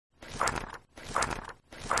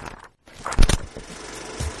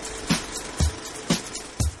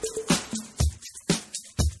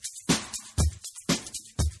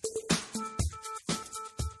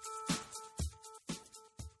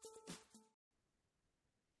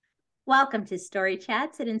Welcome to Story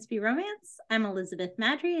Chats at Inspy Romance. I'm Elizabeth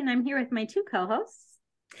Madry, and I'm here with my two co-hosts.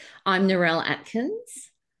 I'm Narelle Atkins.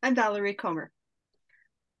 I'm Valerie Comer.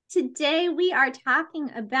 Today we are talking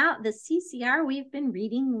about the CCR we've been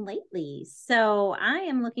reading lately. So I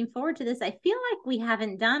am looking forward to this. I feel like we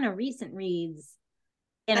haven't done a recent reads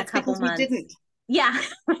in That's a couple because months. We didn't. Yeah.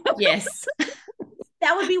 Yes.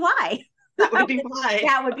 That would be why. That would be why.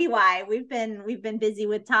 That would be why. We've been busy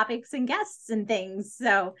with topics and guests and things.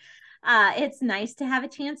 So it's nice to have a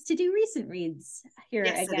chance to do recent reads here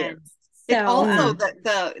again. So, it also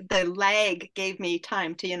the lag gave me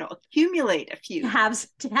time to accumulate a few to have some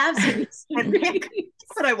recent reads.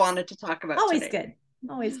 That's what I wanted to talk about. Always today.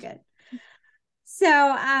 good. So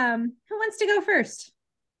who wants to go first?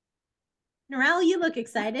 Narelle, you look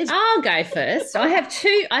excited. I'll go first. I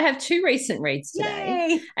have two recent reads today.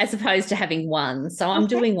 Yay. As opposed to having one. So I'm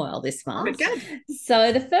doing well this month. Good.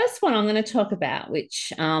 So the first one I'm going to talk about,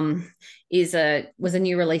 which was a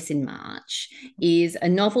new release in March, is a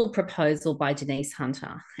novel proposal by Denise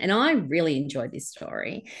Hunter. And I really enjoyed this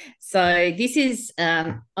story. So this is,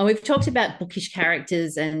 we've talked about bookish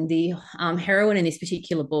characters, and the heroine in this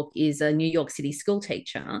particular book is a New York City school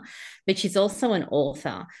teacher, but she's also an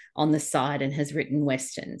author on the side and has written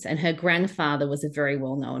Westerns. And her grandfather was a very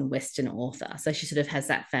well-known Western author. So she sort of has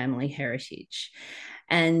that family heritage.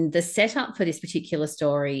 And the setup for this particular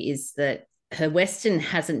story is that her Western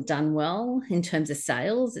hasn't done well in terms of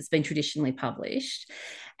sales. It's been traditionally published.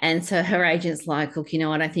 And so her agent's like, look, I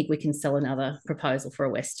don't think we can sell another proposal for a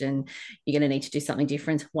Western. You're going to need to do something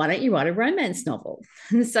different. Why don't you write a romance novel?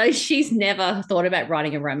 And so she's never thought about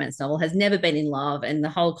writing a romance novel, has never been in love. And the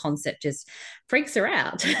whole concept just freaks her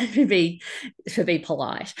out, to be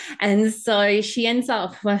polite. And so she ends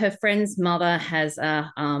up, her friend's mother has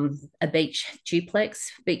a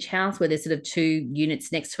beach house where there's sort of two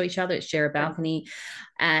units next to each other. It share a balcony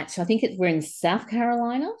we're in South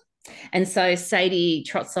Carolina. And so Sadie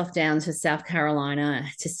trots off down to South Carolina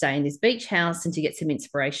to stay in this beach house and to get some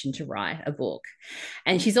inspiration to write a book.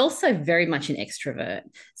 And she's also very much an extrovert.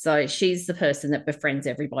 So she's the person that befriends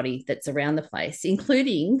everybody that's around the place,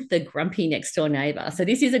 including the grumpy next door neighbor. So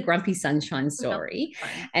this is a grumpy sunshine story.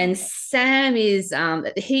 And Sam is,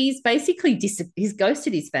 he's basically, he's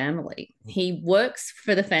ghosted his family. He works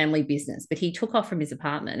for the family business, but he took off from his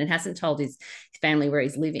apartment and hasn't told his family where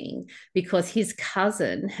he's living because his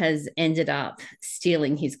cousin has ended up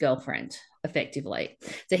stealing his girlfriend effectively.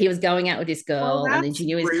 So he was going out with this girl and then she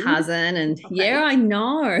knew his cousin and yeah, I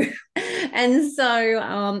know. And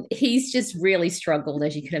so he's just really struggled,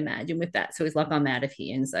 as you can imagine, with that. So he's like, I'm out of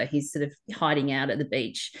here. And so he's sort of hiding out at the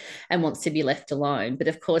beach and wants to be left alone. But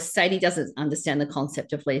of course, Sadie doesn't understand the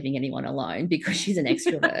concept of leaving anyone alone because she's an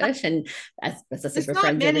extrovert. And as I said,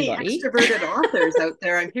 befriends everybody. There's not many extroverted authors out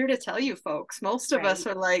there. I'm here to tell you folks. Most of us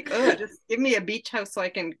are like, oh, just give me a beach house so I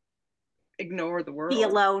can ignore the world, be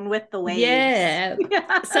alone with the waves. Yeah.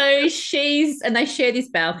 So they share this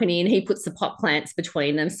balcony, and he puts the pot plants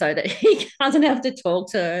between them so that he doesn't have to talk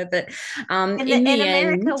to her. But in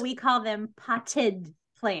America, we call them potted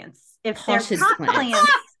plants. If potted they're pot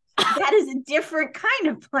plants, that is a different kind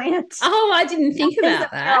of plant. Oh, I didn't think about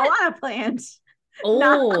that. Marijuana plant.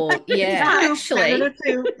 Oh, yeah, actually.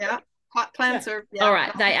 Yeah. Pot plants are all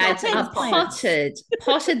right. They are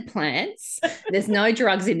potted plants. There's no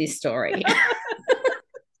drugs in this story.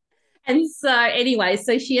 And so anyway,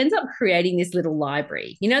 so she ends up creating this little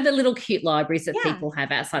library, the little cute libraries that people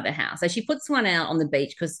have outside the house. So she puts one out on the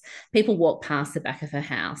beach because people walk past the back of her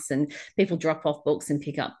house and people drop off books and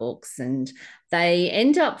pick up books. And they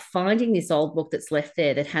end up finding this old book that's left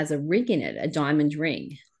there that has a ring in it, a diamond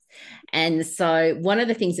ring. And so one of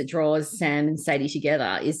the things that draws Sam and Sadie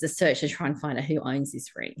together is the search to try and find out who owns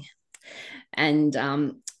this ring. And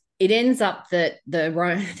it ends up that the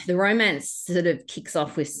romance sort of kicks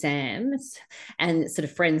off with Sam and sort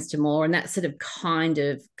of friends to more, and that sort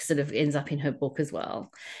of ends up in her book as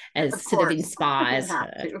well, as sort of inspires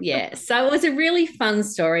her. Yeah. So it was a really fun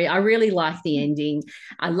story. I really liked the ending.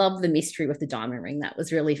 I love the mystery with the diamond ring. That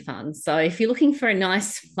was really fun. So if you're looking for a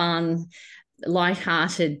nice, fun,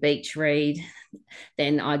 light-hearted beach read,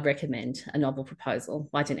 then I'd recommend A Novel Proposal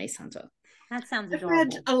by Denise Hunter. That sounds adorable. I've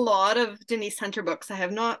read a lot of Denise Hunter books. I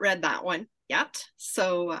have not read that one yet.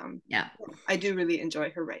 So I do really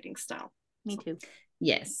enjoy her writing style. Me too.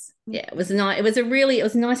 Yes. Yeah. It was a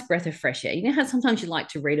nice breath of fresh air. You know how sometimes you like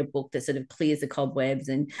to read a book that sort of clears the cobwebs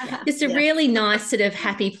and just a really nice sort of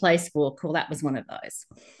happy place book. Well, that was one of those.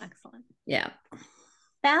 Excellent. Yeah.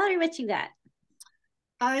 Valerie, what you got?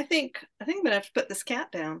 I think I'm gonna have to put this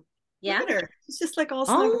cat down. Yeah. Look at her. She's just like all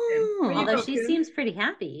snuggled in. Although she seems pretty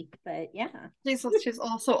happy, but yeah. She's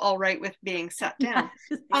also all right with being sat down.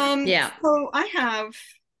 Yeah. So I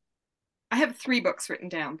have 3 books written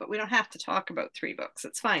down, but we don't have to talk about 3 books.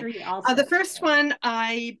 It's fine. The first one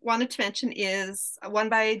I wanted to mention is one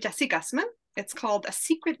by Jesse Gussman. It's called A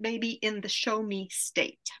Secret Baby in the Show Me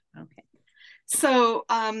State. Okay. So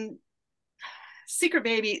secret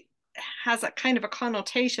baby has a kind of a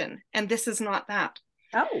connotation, and this is not that.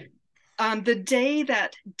 Oh. The day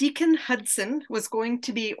that Deacon Hudson was going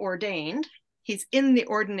to be ordained, he's in the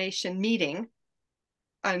ordination meeting,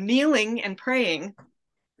 kneeling and praying,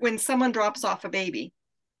 when someone drops off a baby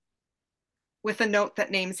with a note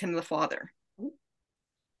that names him the father.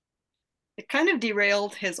 It kind of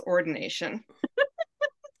derailed his ordination.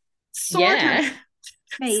 Sort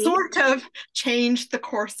of changed the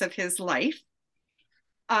course of his life.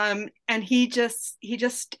 And he just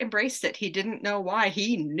embraced it. He didn't know why.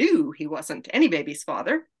 He knew he wasn't any baby's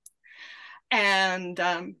father. And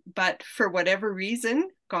but for whatever reason,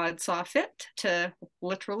 God saw fit to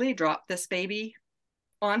literally drop this baby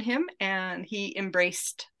on him, and he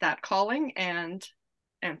embraced that calling and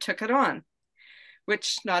took it on,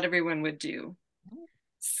 which not everyone would do.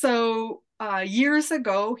 So years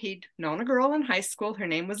ago, he'd known a girl in high school. Her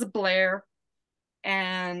name was Blair,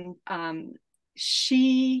 and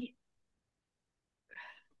she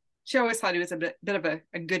always thought he was a bit of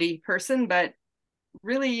a goody person, but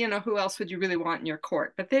really, you know, who else would you really want in your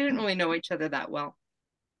court? But they didn't really know each other that well.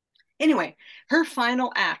 Anyway, her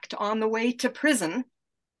final act on the way to prison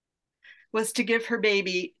was to give her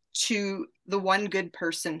baby to the one good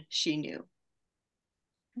person she knew.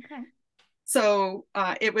 Okay. So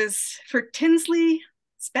it was for Tinsley's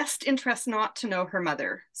best interest not to know her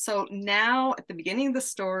mother. So now at the beginning of the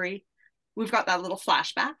story, we've got that little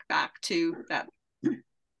flashback back to that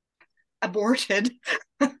aborted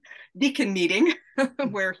deacon meeting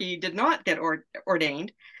where he did not get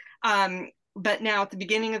ordained. But now at the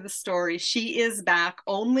beginning of the story, she is back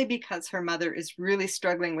only because her mother is really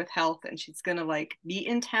struggling with health, and she's going to like be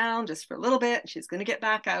in town just for a little bit. She's going to get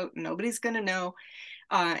back out and nobody's going to know.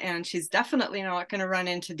 And she's definitely not going to run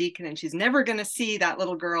into Deacon, and she's never going to see that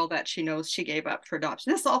little girl that she knows she gave up for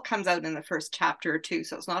adoption. This all comes out in the first chapter or 2,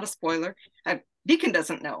 so it's not a spoiler. Deacon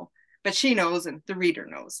doesn't know, but she knows, and the reader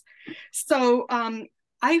knows. So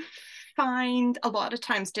I find a lot of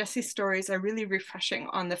times Jesse's stories are really refreshing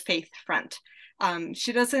on the faith front.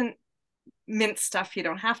 She doesn't mince stuff. You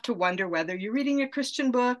don't have to wonder whether you're reading a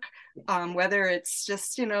Christian book, whether it's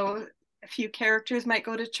just, you know, a few characters might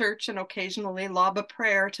go to church and occasionally lob a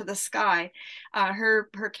prayer to the sky. Her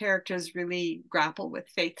characters really grapple with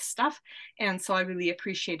faith stuff, and so I really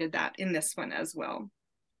appreciated that in this one as well.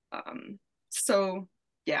 So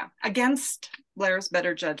yeah, against Blair's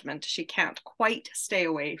better judgment, she can't quite stay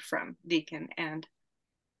away from Deacon and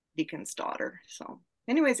Deacon's daughter. So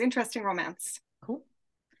anyways, interesting romance. Cool.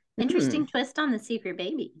 Interesting twist on the secret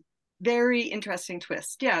baby. Very interesting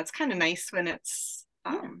twist. Yeah, it's kind of nice when it's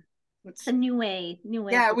it's a new way.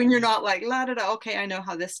 Yeah, when you're not like la da da, okay, I know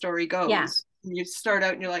how this story goes. Yeah. You start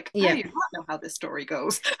out and you're like, I do not know how this story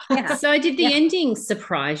goes. Yeah. So did the ending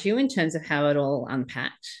surprise you in terms of how it all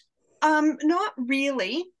unpacked? Not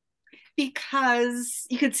really, because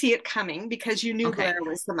you could see it coming, because you knew Blair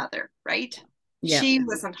was the mother, right? Yeah. She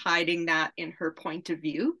wasn't hiding that in her point of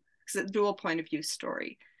view. It's a dual point of view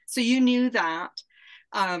story. So you knew that.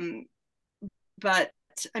 But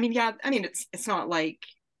I mean, it's not like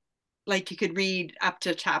you could read up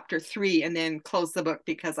to chapter 3 and then close the book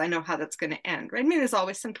because I know how that's going to end, right? I mean, there's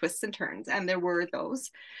always some twists and turns, and there were those,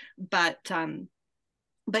 but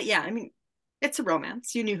yeah, I mean, it's a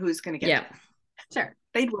romance. You knew who was going to get it. Sure.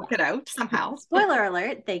 They'd work it out somehow. Spoiler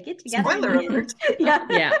alert, they get together. Spoiler alert.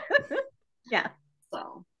 Yeah.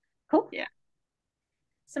 So cool. Yeah.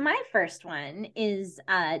 So my first one is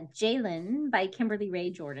Jaylen by Kimberly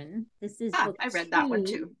Rae Jordan. This is I read that one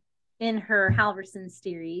too. In her Halverson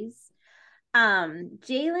series.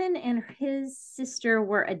 Jaylen and his sister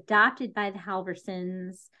were adopted by the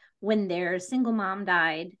Halversons when their single mom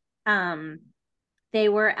died. They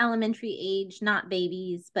were elementary age, not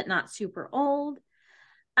babies, but not super old.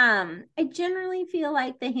 I generally feel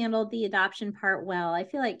like they handled the adoption part well. I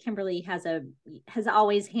feel like Kimberly has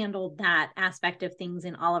always handled that aspect of things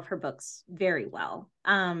in all of her books very well.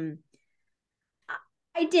 I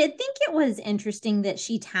did think it was interesting that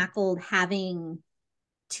she tackled having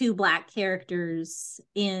 2 Black characters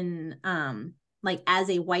in like as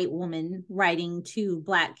a white woman writing 2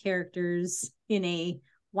 Black characters in a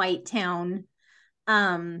white town.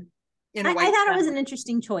 I thought it was an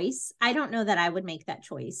interesting choice. I don't know that I would make that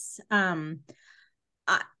choice. I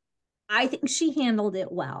think she handled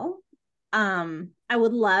it well. I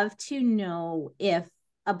would love to know if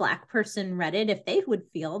a Black person read it, if they would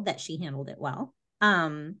feel that she handled it well.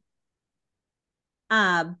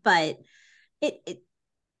 But it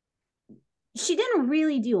she didn't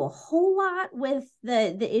really do a whole lot with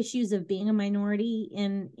the issues of being a minority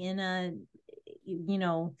in a, you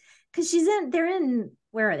know, because they're in,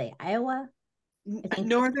 where are they, Iowa? I think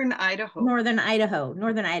Northern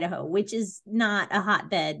Idaho, which is not a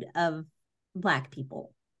hotbed of Black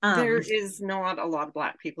people. There is not a lot of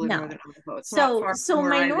Black people in Northern Idaho. It's so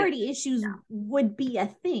minority issues would be a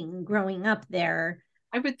thing growing up there.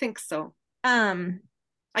 I would think so.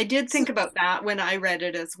 I did think about that when I read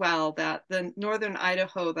it as well, that the Northern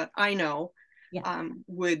Idaho that I know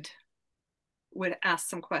would ask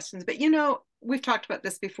some questions. But, you know, we've talked about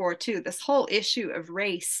this before too, this whole issue of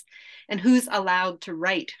race and who's allowed to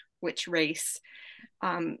write which race.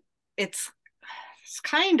 It's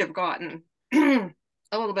kind of gotten a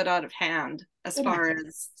little bit out of hand as far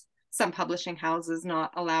as some publishing houses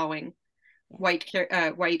not allowing white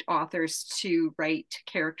authors to write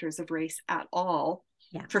characters of race at all.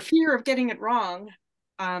 Yeah. For fear of getting it wrong.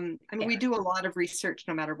 I mean, we do a lot of research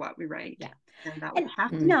no matter what we write. Yeah. And that would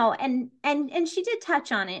happen. No, and she did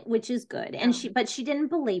touch on it, which is good. And but she didn't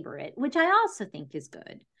belabor it, which I also think is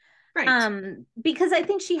good. Right. Because I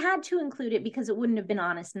think she had to include it because it wouldn't have been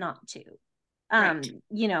honest not to.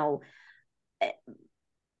 You know.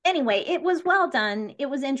 Anyway, it was well done. It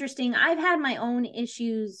was interesting. I've had my own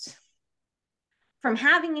issues from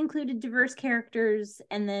having included diverse characters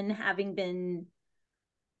and then having been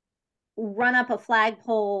run up a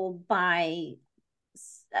flagpole by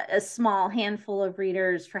a small handful of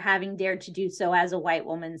readers for having dared to do so as a white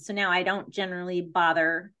woman. So now I don't generally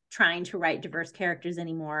bother trying to write diverse characters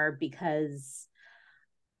anymore because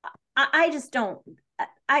I just don't,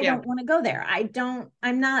 don't want to go there.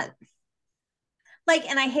 I'm not like,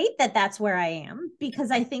 and I hate that that's where I am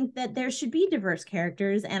because I think that there should be diverse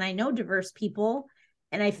characters and I know diverse people.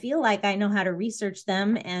 And I feel like I know how to research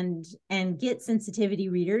them and get sensitivity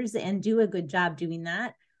readers and do a good job doing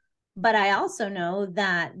that. But I also know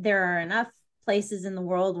that there are enough places in the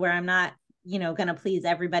world where I'm not, you know, going to please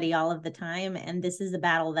everybody all of the time. And this is a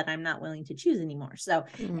battle that I'm not willing to choose anymore. So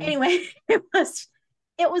anyway, it was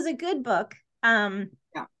a good book.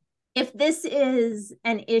 If this is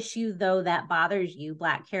an issue, though, that bothers you,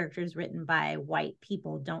 Black characters written by white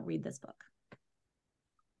people, don't read this book.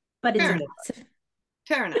 But it's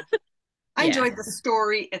fair enough. I enjoyed the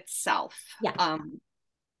story itself. Yeah.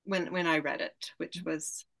 When I read it, which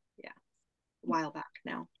was a while back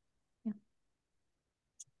now. Yeah.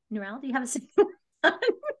 Narelle, do you have a second one?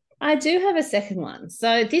 I do have a second one.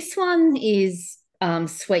 So this one is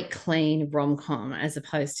sweet, clean rom-com as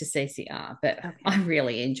opposed to CCR, but I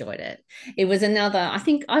really enjoyed it. It was another, I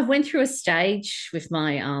think I went through a stage with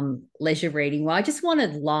my leisure reading where I just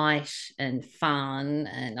wanted light and fun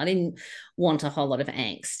and I didn't want a whole lot of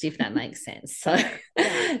angst, if that makes sense. So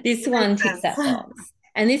this one ticks that box.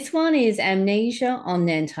 And this one is Amnesia on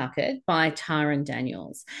Nantucket by Taryn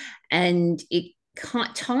Daniels. And it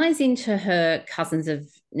ties into her Cousins of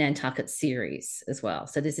Nantucket series as well.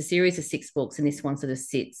 So there's a series of 6 books, and this one sort of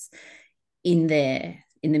sits in there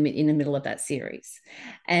in the middle of that series.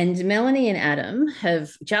 And Melanie and Adam have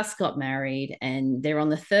just got married, and they're on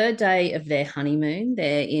the 3rd day of their honeymoon.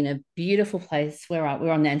 They're in a beautiful place where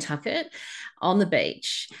we're on Nantucket on the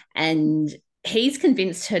beach, and he's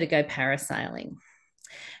convinced her to go parasailing.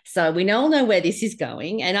 So we all know where this is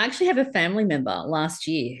going. And I actually have a family member last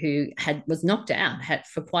year who was knocked out, had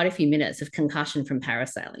for quite a few minutes of concussion from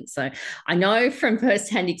parasailing. So I know from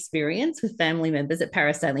firsthand experience with family members that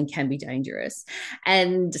parasailing can be dangerous.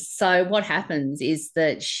 And so what happens is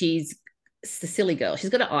that she's the silly girl. She's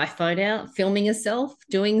got an iPhone out, filming herself,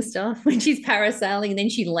 doing stuff when she's parasailing, and then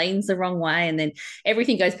she leans the wrong way, and then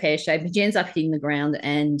everything goes pear-shaped. She ends up hitting the ground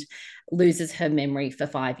and loses her memory for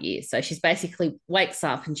 5 years. So she's basically wakes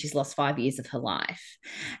up and she's lost 5 years of her life.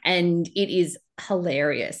 And it is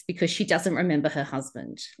hilarious because she doesn't remember her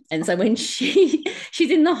husband. And so when she's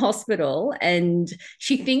in the hospital and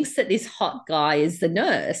she thinks that this hot guy is the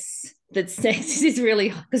nurse, this is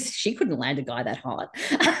really, because she couldn't land a guy that hot.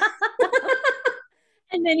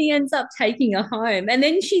 And then he ends up taking her home. And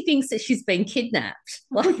then she thinks that she's been kidnapped.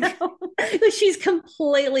 Like, she's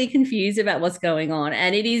completely confused about what's going on.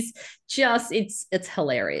 And it is just, it's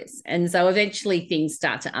hilarious. And so eventually things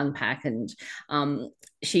start to unpack, and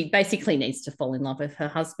she basically needs to fall in love with her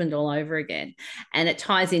husband all over again. And it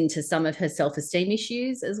ties into some of her self-esteem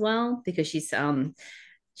issues as well, because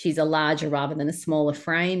she's a larger rather than a smaller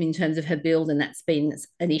frame in terms of her build, and that's been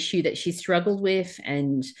an issue that she's struggled with,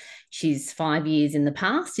 and she's 5 years in the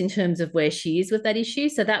past in terms of where she is with that issue.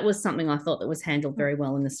 So that was something I thought that was handled very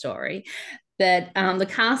well in the story. But the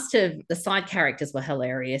cast of the side characters were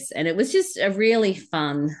hilarious, and it was just a really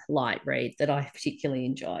fun, light read that I particularly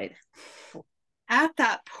enjoyed. At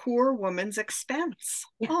that poor woman's expense.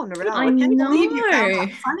 Oh, Narelle, I I can't know. believe you found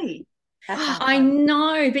that funny. I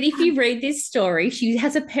know, but if you read this story, she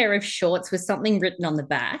has a pair of shorts with something written on the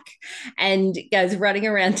back and goes running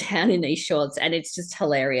around town in these shorts, and it's just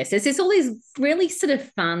hilarious. There's just all these really sort of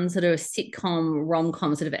fun, sort of sitcom,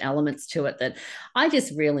 rom-com sort of elements to it that I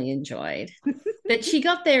just really enjoyed. But she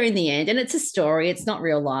got there in the end, and it's a story, it's not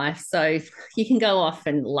real life. So you can go off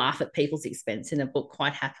and laugh at people's expense in a book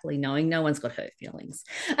quite happily, knowing no one's got hurt feelings.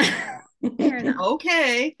 Fair enough.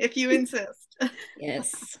 Okay, if you insist.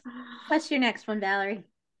 Yes. What's your next one, Valerie?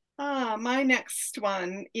 My next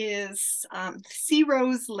one is Sea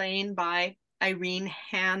Rose Lane by Irene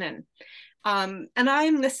Hannon. And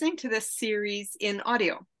I'm listening to this series in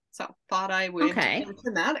audio. So thought I would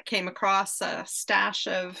mention that. I came across a stash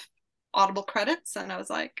of Audible credits, and I was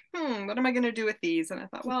like, what am I going to do with these? And I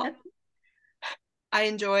thought, well, I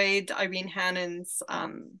enjoyed Irene Hannon's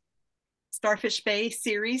Starfish Bay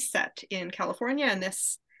series set in California, and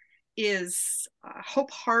this is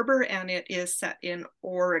Hope Harbor, and it is set in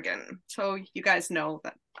Oregon. So you guys know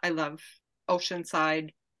that I love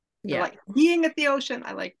oceanside. I like being at the ocean.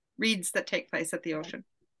 I like reads that take place at the ocean.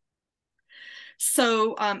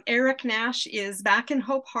 So Eric Nash is back in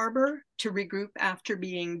Hope Harbor to regroup after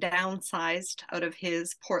being downsized out of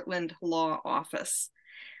his Portland law office.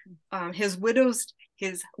 His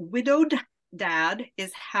widowed dad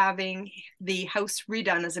is having the house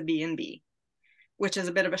redone as a B&B, which is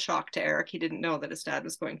a bit of a shock to Eric. He didn't know that his dad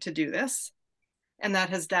was going to do this, and that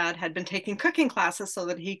his dad had been taking cooking classes so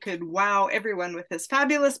that he could wow everyone with his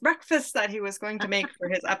fabulous breakfast that he was going to make for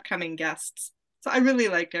his upcoming guests. So I really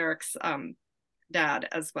liked Eric's dad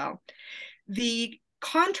as well. The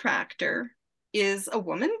contractor is a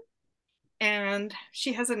woman, and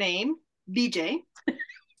she has a name, BJ.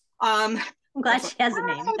 I'm glad she has a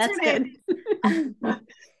name. That's good.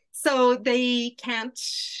 So they can't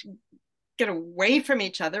get away from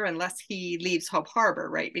each other unless he leaves Hope Harbor,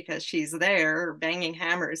 right? Because she's there banging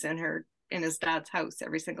hammers in his dad's house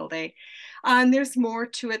every single day. And there's more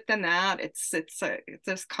to it than that. It's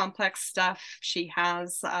this complex stuff. She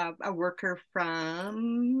has a worker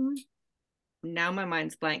from, now my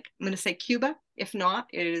mind's blank, I'm going to say Cuba. If not,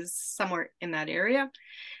 it is somewhere in that area.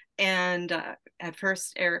 And at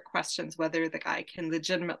first, Eric questions whether the guy can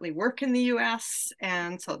legitimately work in the US.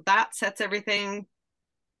 And so that sets everything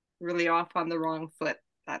really off on the wrong foot.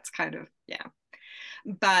 That's kind of, yeah.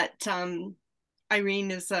 But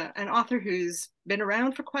Irene is an author who's been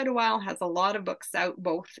around for quite a while, has a lot of books out,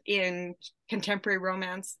 both in contemporary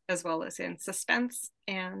romance as well as in suspense.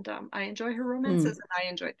 And I enjoy her romances, and I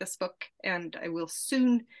enjoyed this book. And I will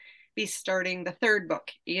soon be starting the third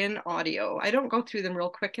book in audio. I don't go through them real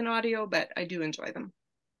quick in audio, but I do enjoy them.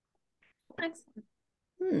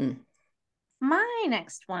 Excellent. My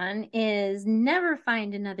next one is Never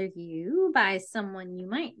Find Another You by someone you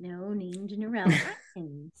might know named Narelle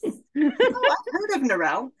Atkins. Oh, I've heard of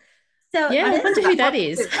Narelle. So yeah, I wonder who that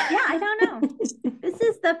is. Yeah, I don't know. This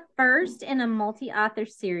is the first in a multi-author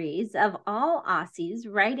series of all Aussies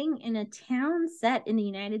writing in a town set in the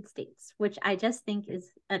United States, which I just think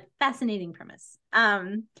is a fascinating premise.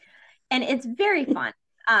 And it's very fun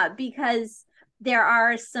because there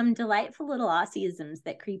are some delightful little Aussieisms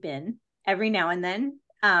that creep in every now and then.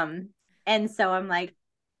 And so I'm like,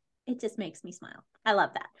 it just makes me smile. I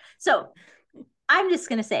love that. So I'm just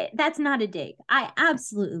going to say it. That's not a dig. I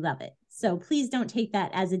absolutely love it. So please don't take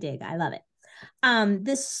that as a dig. I love it.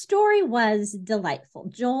 The story was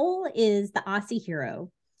delightful. Joel is the Aussie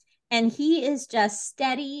hero, and he is just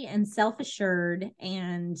steady and self-assured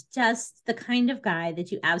and just the kind of guy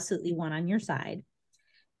that you absolutely want on your side.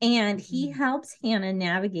 And he helps Hannah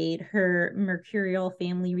navigate her mercurial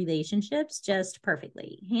family relationships just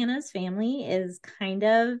perfectly. Hannah's family is kind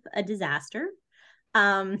of a disaster.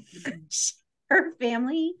 Her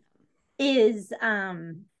family is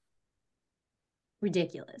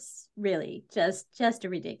ridiculous, really, just a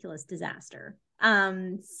ridiculous disaster.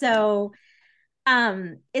 So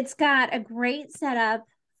it's got a great setup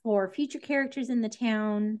for future characters in the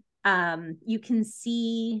town. You can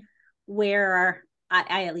see where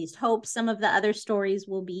I at least hope some of the other stories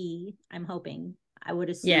will be. I'm hoping. I would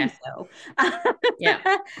assume so. Yeah.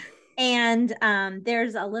 And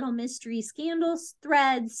there's a little mystery scandal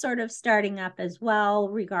thread sort of starting up as well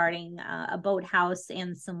regarding a boathouse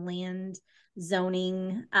and some land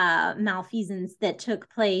zoning malfeasance that took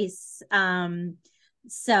place.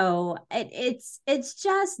 So it's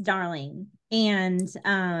just darling, and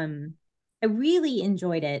I really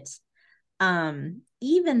enjoyed it.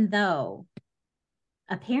 Even though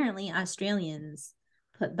apparently Australians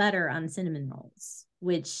put butter on cinnamon rolls,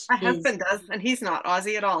 which My husband does, and he's not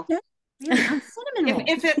Aussie at all. Really, on cinnamon rolls.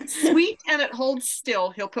 If it's sweet and it holds still,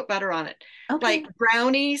 he'll put butter on it. Okay. Like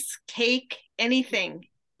brownies, cake, anything.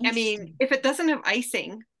 I mean, if it doesn't have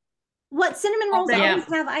icing. What, cinnamon rolls always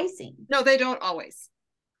have icing? No, they don't always.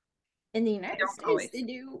 In the United States, they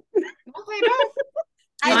do. No, they don't.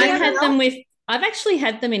 I've actually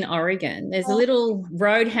had them in Oregon. There's a little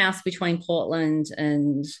roadhouse between Portland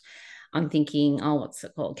and I'm thinking, what's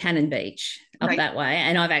it called? Cannon Beach up that way.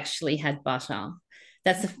 And I've actually had butter.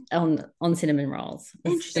 That's on cinnamon rolls.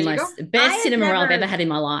 It's the best cinnamon roll I've ever had in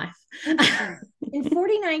my life. In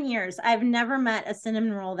 49 years, I've never met a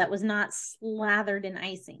cinnamon roll that was not slathered in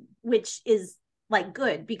icing, which is like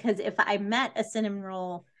good, because if I met a cinnamon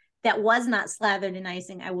roll that was not slathered in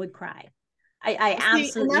icing, I would cry. I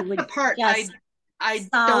absolutely would. The part I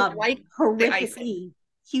don't like horrifically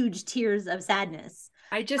huge tears of sadness.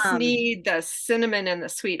 I just need the cinnamon and the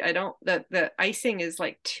sweet. I don't, the icing is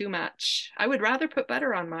like too much. I would rather put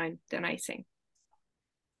butter on mine than icing.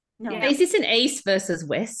 No. Yeah. Is this an East versus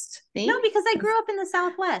West thing? No, because I grew up in the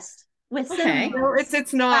Southwest with cinnamon. No,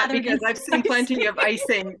 it's not, because I've seen plenty of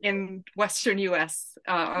icing in Western US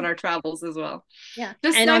on our travels as well. Yeah.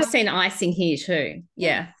 And I've seen icing here too.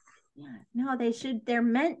 Yeah. No, they're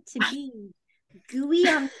meant to be gooey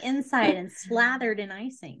on the inside and slathered in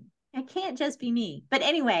icing. It can't just be me. But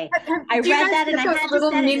anyway, I read that and I had to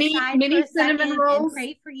set it aside for a second and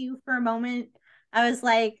pray for you for a moment. I was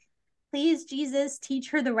like, please, Jesus,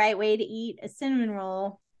 teach her the right way to eat a cinnamon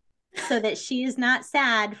roll so that she is not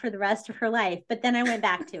sad for the rest of her life. But then I went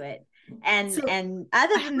back to it. And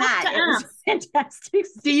other than that, it was fantastic.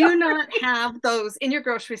 Do you not have those in your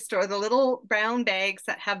grocery store, the little brown bags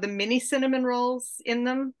that have the mini cinnamon rolls in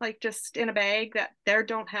them, like just in a bag that there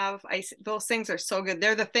don't have ice? Those things are so good.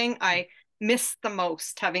 They're the thing I miss the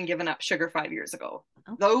most, having given up sugar 5 years ago.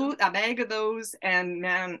 Okay. A bag of those, and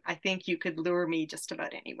man, I think you could lure me just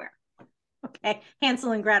about anywhere. Okay,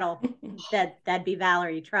 Hansel and Gretel. That'd be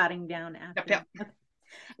Valerie trotting down after. Yep. Okay.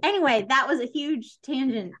 Anyway, that was a huge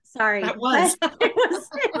tangent. Sorry. That was. It was.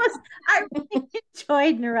 I really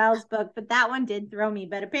enjoyed Narelle's book, but that one did throw me.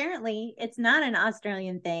 But apparently, it's not an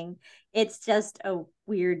Australian thing. It's just a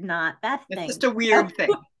weird, not Beth thing. It's just a weird thing.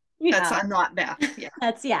 I'm not Beth.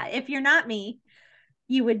 Yeah. If you're not me,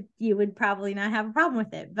 you would probably not have a problem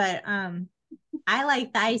with it. But I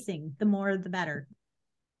like the icing. The more, the better.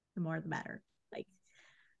 The more, the better. Like,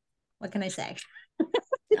 what can I say?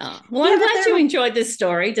 Well, I'm glad you enjoyed this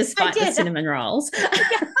story despite the cinnamon rolls.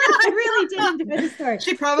 I really did enjoy the story.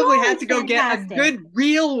 She probably had to go get a good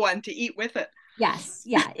real one to eat with it. Yes.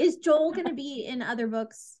 Yeah. Is Joel going to be in other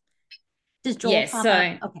books? Does Joel pop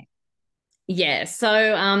up? Okay. Yeah.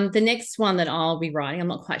 So the next one that I'll be writing, I'm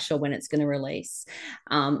not quite sure when it's going to release.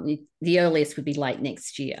 The earliest would be late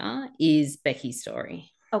next year, is Becky's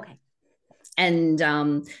story. Okay. And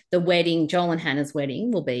the wedding, Joel and Hannah's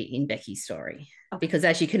wedding, will be in Becky's story. Okay. Because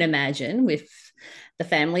as you can imagine, with the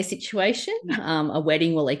family situation, a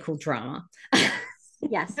wedding will equal drama.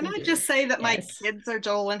 Yes. Can I just say that my kids are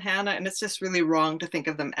Joel and Hannah, and it's just really wrong to think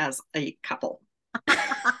of them as a couple.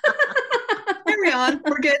 Carry on.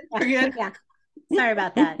 We're good. We're good. Yeah. Sorry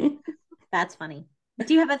about that. That's funny.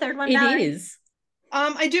 Do you have a third one? It is.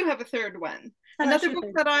 I do have a third one. Another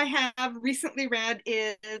book that I have recently read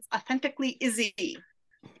is Authentically Izzy.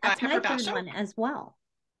 That's my third one as well.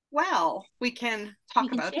 Well, we can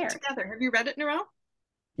talk about it together. Have you read it, Narelle?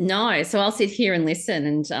 No, so I'll sit here and listen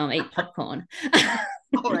and eat popcorn.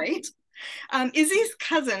 All right. Izzy's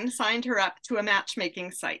cousin signed her up to a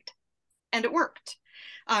matchmaking site, and it worked.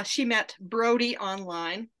 She met Brody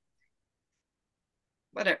online.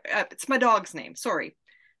 Whatever. It's my dog's name. Sorry.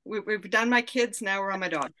 We've done my kids. Now we're on my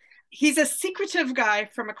dog. He's a secretive guy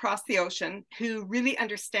from across the ocean who really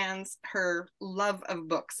understands her love of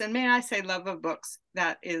books. And may I say love of books?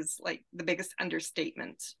 That is like the biggest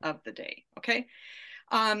understatement of the day. Okay.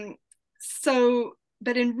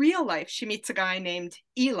 But in real life, she meets a guy named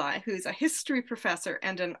Eli, who's a history professor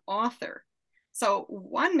and an author. So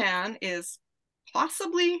one man is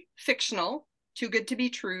possibly fictional, too good to be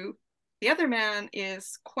true. The other man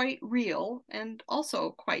is quite real and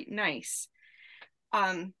also quite nice.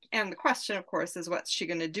 And the question, of course, is what's she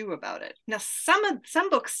going to do about it? Now, some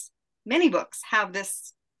books, many books have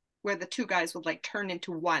this where the two guys would like turn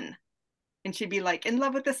into one, and she'd be like in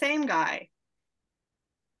love with the same guy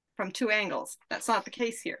from two angles. That's not the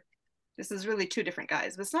case here. This is really two different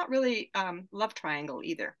guys, but it's not really love triangle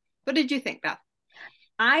either. What did you think, Beth?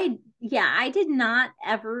 I did not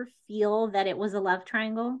ever feel that it was a love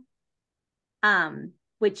triangle.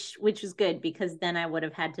 Which was good, because then I would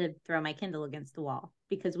have had to throw my Kindle against the wall,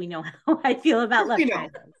 because we know how I feel about love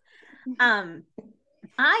triangles.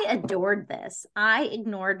 I adored this. I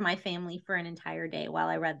ignored my family for an entire day while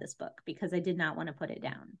I read this book because I did not want to put it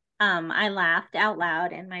down. I laughed out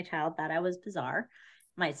loud, and my child thought I was bizarre.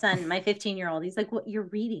 My son, my 15-year-old, he's like, "What, you're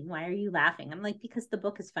reading? Why are you laughing?" I'm like, "Because the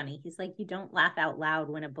book is funny." He's like, "You don't laugh out loud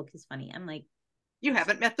when a book is funny." I'm like, "You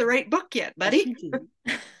haven't met the right book yet, buddy."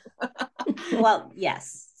 Well,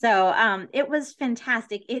 yes. So it was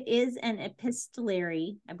fantastic. It is an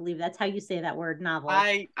epistolary, I believe that's how you say that word, novel.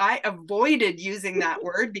 I avoided using that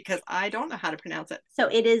word because I don't know how to pronounce it. So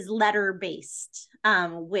it is letter based,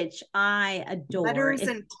 which I adore. Letters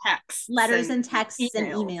and texts. Letters and texts and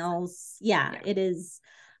emails. Yeah, it is.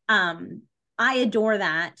 I adore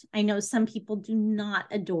that. I know some people do not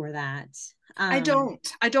adore that. I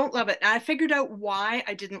don't love it. I figured out why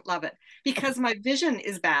I didn't love it, because my vision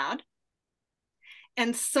is bad.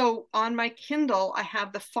 And so on my Kindle, I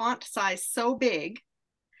have the font size so big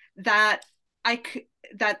that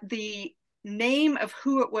that the name of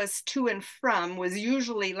who it was to and from was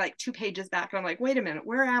usually like 2 pages back. I'm like, wait a minute,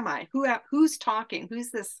 where am I? Who's talking?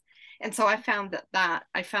 Who's this? And so I found that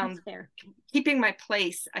keeping my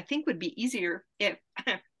place, I think, would be easier if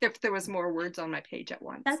there was more words on my page at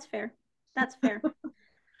once. That's fair. That's fair.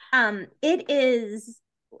 It is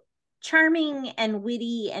charming and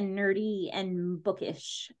witty and nerdy and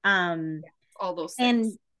bookish. All those things.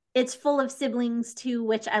 And it's full of siblings too,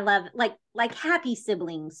 which I love, like happy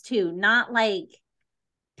siblings too, not like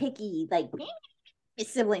picky, like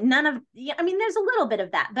sibling. None of, I mean, there's a little bit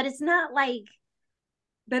of that, but it's not like.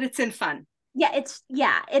 But it's in fun. Yeah,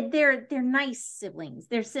 they're nice siblings.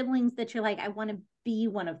 They're siblings that you're like, I want to be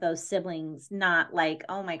one of those siblings, not like,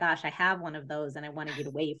 oh my gosh, I have one of those and I want to get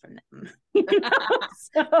away from them.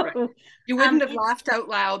 So, right. You wouldn't have laughed out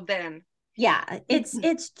loud then. Yeah,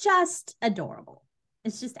 it's just adorable.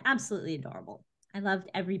 It's just absolutely adorable. I loved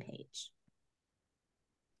every page.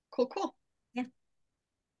 Cool. Yeah.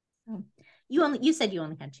 So you said you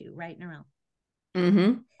only had 2, right, Narelle?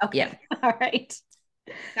 Mm-hmm. Okay. Yeah. All right.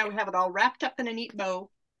 Now we have it all wrapped up in a neat bow.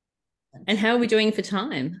 And how are we doing for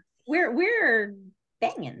time? We're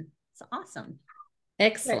banging. It's awesome.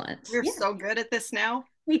 Excellent. We're so good at this now.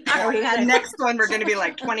 We are. The next one, we're going to be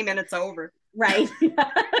like 20 minutes over. Right. This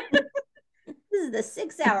is the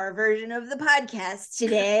 6-hour version of the podcast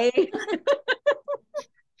today.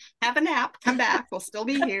 Have a nap. Come back. We'll still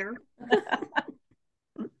be here.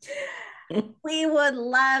 We would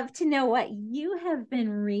love to know what you have been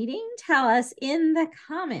reading. Tell us in the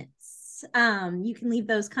comments. You can leave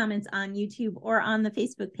those comments on YouTube or on the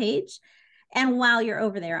Facebook page. And while you're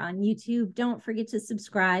over there on YouTube, don't forget to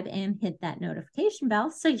subscribe and hit that notification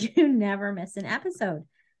bell so you never miss an episode.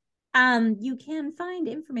 You can find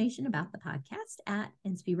information about the podcast at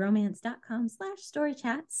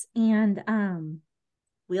insbyromance.com/storychats. And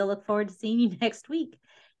we'll look forward to seeing you next week.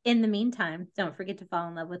 In the meantime, don't forget to fall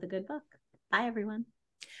in love with a good book. Bye, everyone.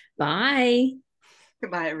 Bye.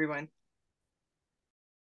 Goodbye, everyone.